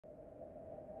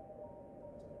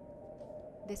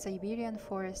The Siberian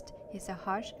forest is a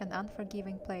harsh and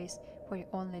unforgiving place where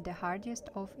only the hardiest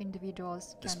of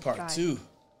individuals can It's part thrive. 2.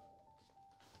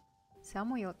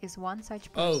 Samuil is one such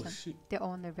Oh, person, shoot. the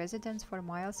only residence for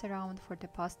miles around for the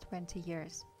past 20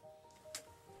 years.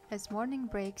 As morning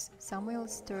breaks, Samuil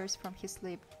stirs from his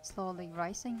sleep, slowly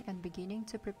rising and beginning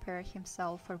to prepare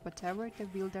himself for whatever the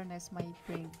wilderness might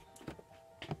bring.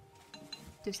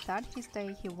 To start his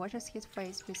day, he washes his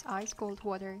face with ice-cold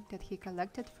water that he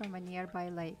collected from a nearby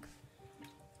lake.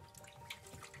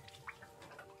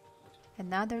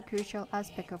 Another crucial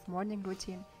aspect of morning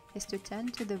routine is to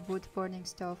tend to the wood-burning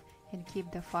stove and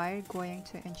keep the fire going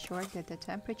to ensure that the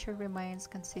temperature remains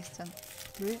consistent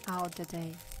throughout the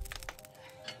day.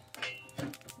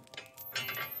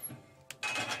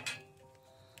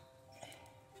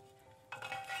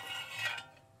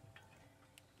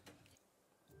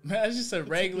 Man, that's just a It's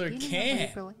the regular beginning of can.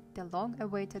 April, the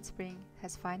long-awaited spring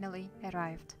has finally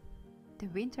arrived. The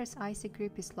winter's icy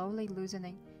grip is slowly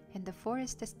loosening, and the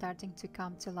forest is starting to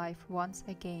come to life once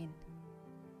again.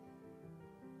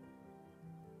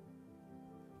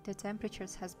 The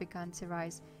temperatures has begun to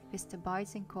rise, with the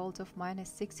biting cold of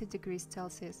 -60 degrees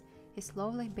Celsius is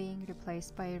slowly being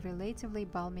replaced by a relatively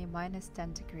balmy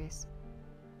 -10 degrees.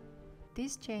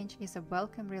 This change is a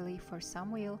welcome relief for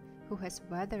Samuil, who has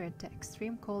weathered the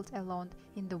extreme cold alone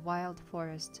in the wild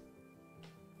forest.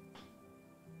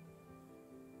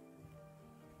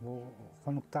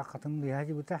 Konukta katın bir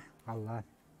hacı buta Allah.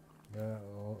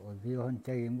 Bir hon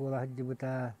çayın bu hacı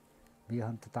buta bir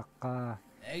hon tutakka.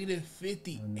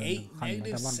 -58,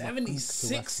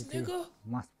 -76, nigga.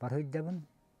 Mas parhujjabun.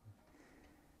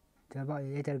 Coba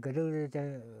yeter gedul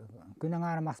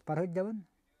kunangar mas parhujjabun.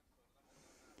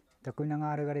 Ta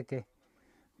kunangar garite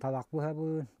talak bu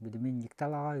habun bidimin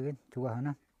yiktalaga gen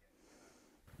tugahana.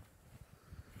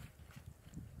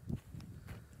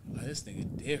 Oh, this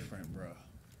nigga different, bro.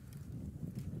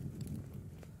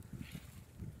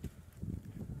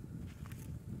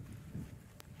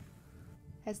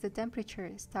 As the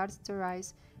temperature starts to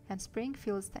rise and spring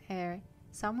fills the air,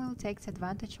 Samuil takes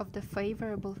advantage of the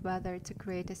favorable weather to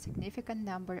create a significant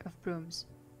number of brooms.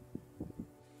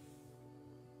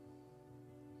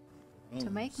 To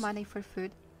make money for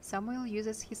food, Samuil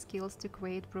uses his skills to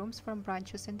create brooms from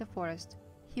branches in the forest.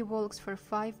 He walks for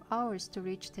 5 hours to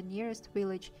reach the nearest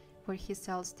village, where he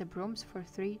sells the brooms for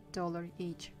 $3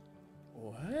 each.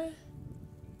 What?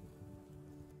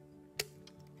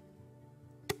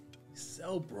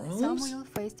 Sell brooms? Samuil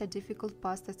faced a difficult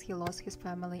past as he lost his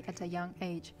family at a young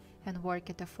age and worked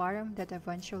at a farm that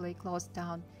eventually closed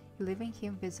down, leaving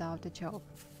him without a job.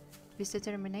 With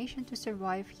determination to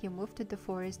survive, he moved to the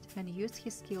forest and used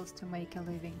his skills to make a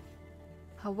living.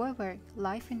 However,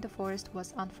 life in the forest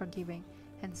was unforgiving,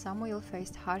 and Samuil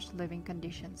faced harsh living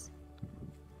conditions.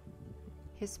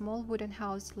 His small wooden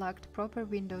house lacked proper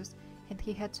windows, and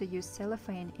he had to use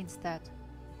cellophane instead.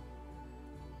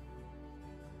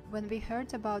 When we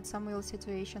heard about Samuil's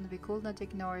situation, we could not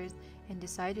ignore it and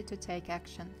decided to take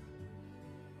action.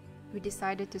 We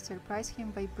decided to surprise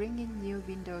him by bringing new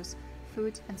windows,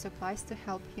 food and supplies to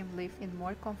help him live in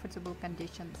more comfortable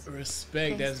conditions.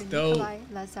 Respect, Thanks that's to dope. Nikolai,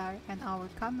 Lazar and our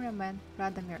cameraman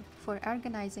Radomir for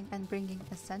organizing and bringing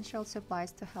essential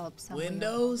supplies to help Samuil.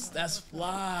 Windows? That's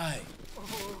fly.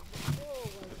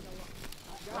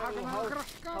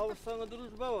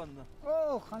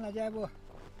 Oh, kana jabo.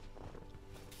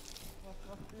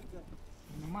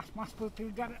 Mas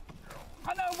putulgar.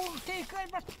 Kana multi kai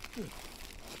bas.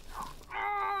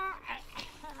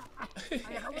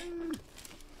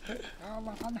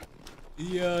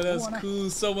 Yo, that's cool.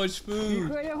 So much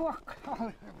food.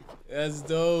 That's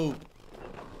dope.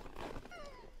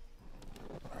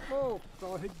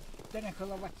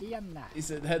 He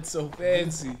said that's so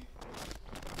fancy.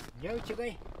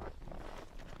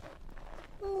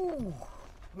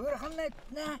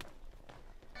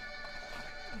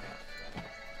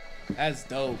 That's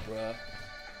dope, bro.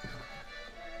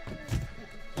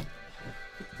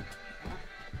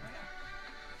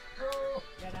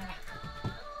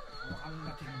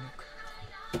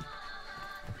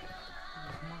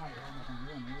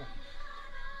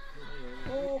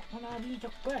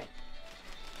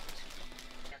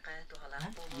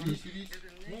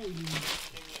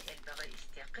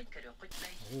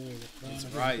 It's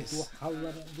rice.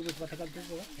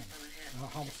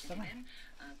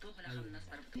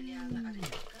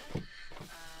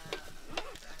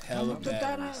 Hella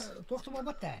batteries.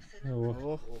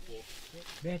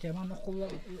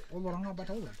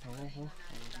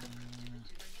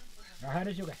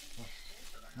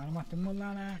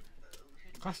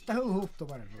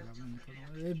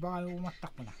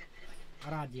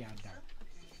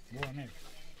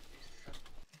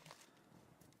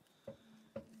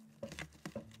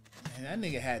 Man, that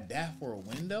nigga had that for a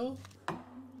window?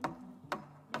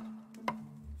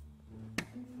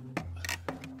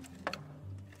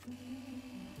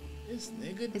 This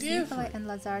nigga As different. Nikolai and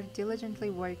Lazar diligently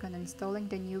work on installing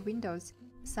the new windows,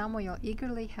 Samuil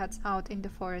eagerly heads out in the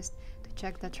forest to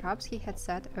check the traps he had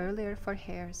set earlier for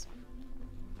hares.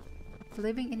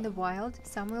 Living in the wild,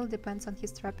 Samuil depends on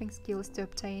his trapping skills to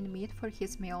obtain meat for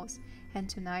his meals, and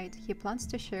tonight he plans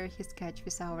to share his catch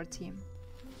with our team.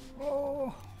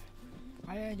 Oh,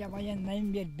 I just want to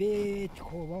name it bit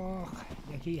cool.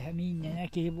 Yaki hamin na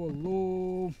yaki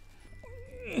bolo.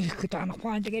 Kita nak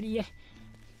kuan cakap dia.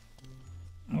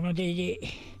 Orang dia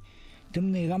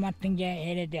tumni gamat tinggi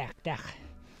ada dak.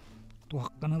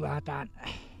 Tuak kena latan.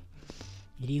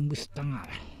 Jadi mustang.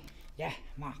 Ya,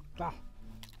 makta.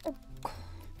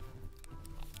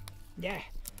 Ya,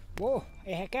 oh,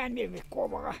 kan dia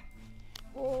koba.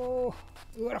 Oh,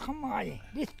 orang kemana?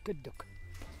 Dit keduk.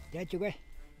 Ya juga.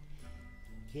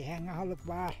 Si hanga haluk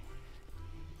bar.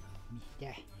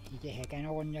 Ya, si kan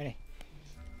orang ni.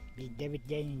 Bid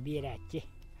jain birat je.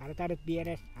 Harus taruh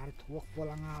birat, harus tuak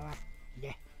pulang alat.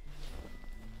 Ya.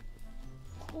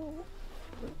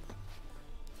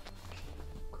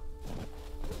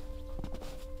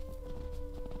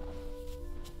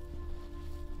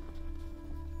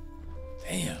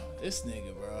 Damn, this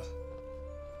nigga, bro.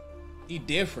 He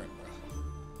different, bro.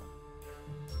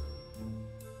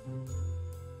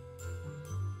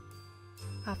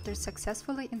 After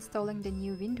successfully installing the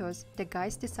new windows, the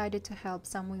guys decided to help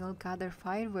Samuil gather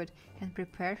firewood and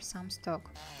prepare some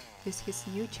stock. With his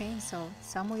new chainsaw,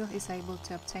 Samuil is able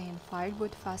to obtain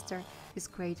firewood faster with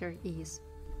greater ease.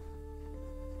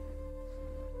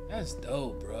 That's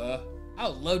dope, bro. I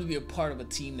would love to be a part of a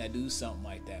team that do something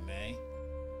like that, man.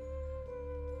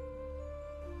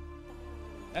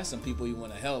 That's some people you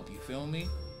want to help, you feel me?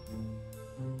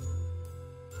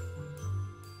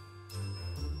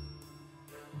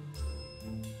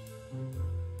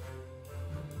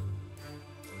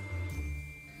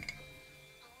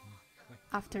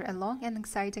 After a long and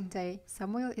exciting day,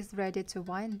 Samuil is ready to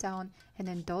wind down and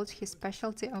indulge his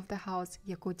specialty of the house,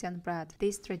 Yakutian bread.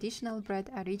 This traditional bread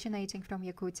originating from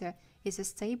Yakutia is a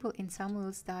staple in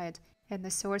Samuil's diet and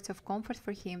a source of comfort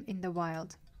for him in the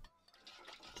wild.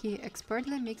 He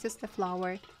expertly mixes the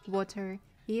flour, water,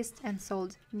 yeast and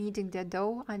salt, kneading the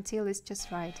dough until it's just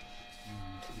right.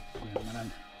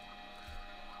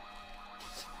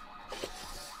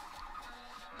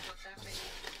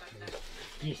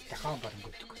 Yes, takau barang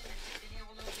kutuk.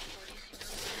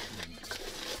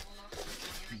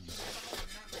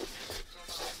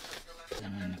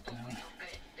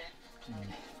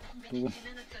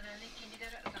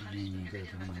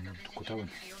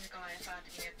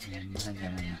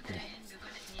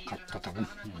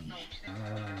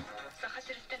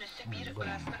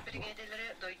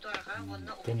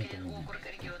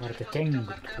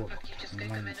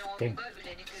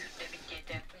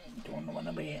 Mana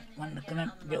be mana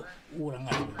kena dia urang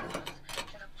ada.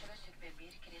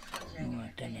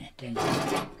 Ten.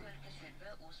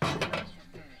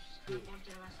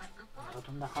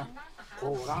 Atau nak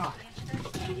orang.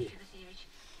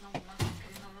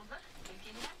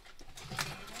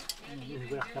 Ini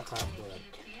berak takar tu.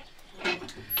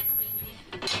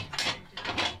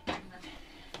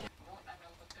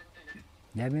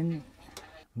 Yamin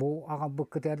bu agak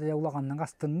bekerja ada ulangan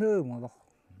ngas tenang malah.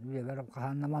 Dia berap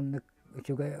kahan naman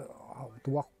juga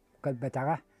tuak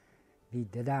kalbetara di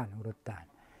dadan urutan.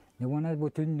 Ni mana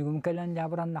butun ni mungkin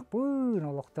jabran nak pun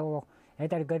Allah tahu.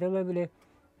 Etar gadala bile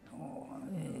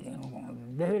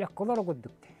dah kolor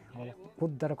kuduk.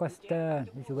 Kudar kasta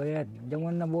juga ya.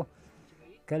 Jangan nabu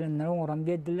kalian naung orang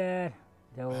dia delar.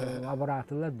 Jauh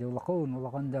abaratlah jauh lakun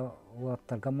lakan jauh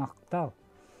tergemak tahu.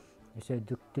 Jadi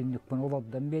duktin pun Allah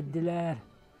dan dia delar.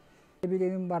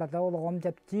 Bilin barata oğlum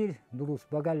tepkir, durus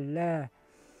bagalla,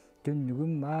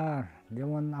 tünnügüm var,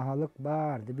 deman ahalık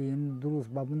var, bilin durus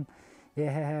babın,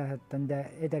 tanda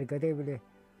eder gade bile,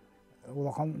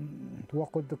 oğlum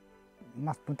tuvakkuduk,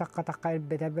 maspun takka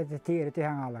bete tiyeri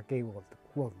tihan ala key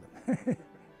oldu.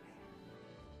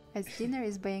 As dinner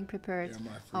is being prepared,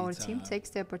 our team takes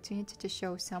the opportunity to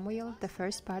show Samuil the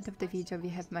first part of the video we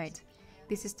have made.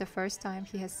 This is the first time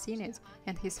he has seen it,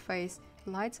 and his face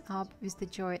lights up with the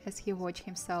joy as he watches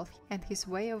himself and his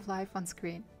way of life on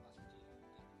screen.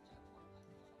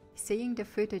 Seeing the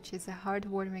footage is a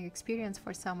heartwarming experience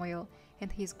for Samuil, and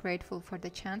he is grateful for the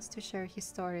chance to share his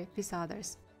story with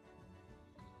others.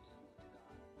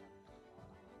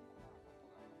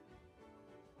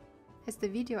 As the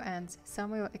video ends,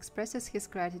 Samuil expresses his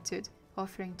gratitude,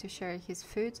 offering to share his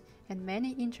food and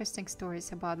many interesting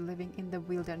stories about living in the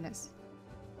wilderness.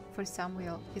 for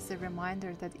Samuil is a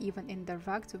reminder that even in the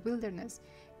rugged wilderness,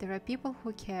 there are people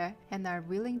who care and are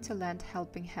willing to lend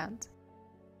helping hand.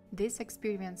 This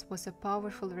experience was a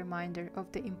powerful reminder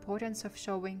of the importance of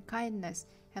showing kindness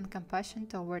and compassion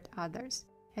toward others,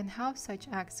 and how such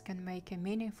acts can make a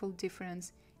meaningful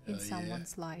difference in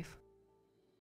someone's life.